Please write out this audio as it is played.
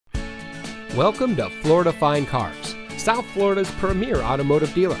Welcome to Florida Fine Cars, South Florida's premier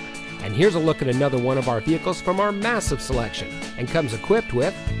automotive dealer. And here's a look at another one of our vehicles from our massive selection, and comes equipped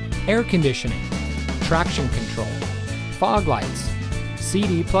with air conditioning, traction control, fog lights,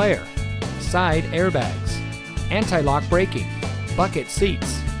 CD player, side airbags, anti-lock braking, bucket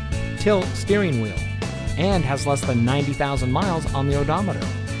seats, tilt steering wheel, and has less than 90,000 miles on the odometer.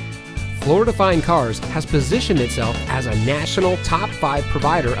 Florida Fine Cars has positioned itself as a national top 5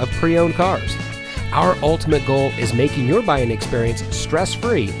 provider of pre-owned cars. Our ultimate goal is making your buying experience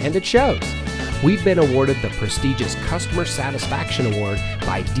stress-free, and it shows. We've been awarded the prestigious Customer Satisfaction Award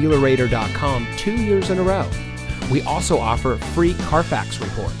by DealerRater.com 2 years in a row. We also offer free Carfax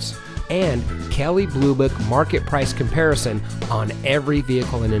reports and Kelley Blue Book market price comparison on every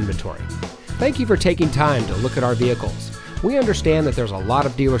vehicle in inventory. Thank you for taking time to look at our vehicles. We understand that there's a lot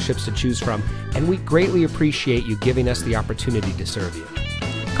of dealerships to choose from, and we greatly appreciate you giving us the opportunity to serve you.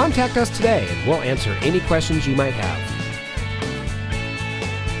 Contact us today and we'll answer any questions you might have.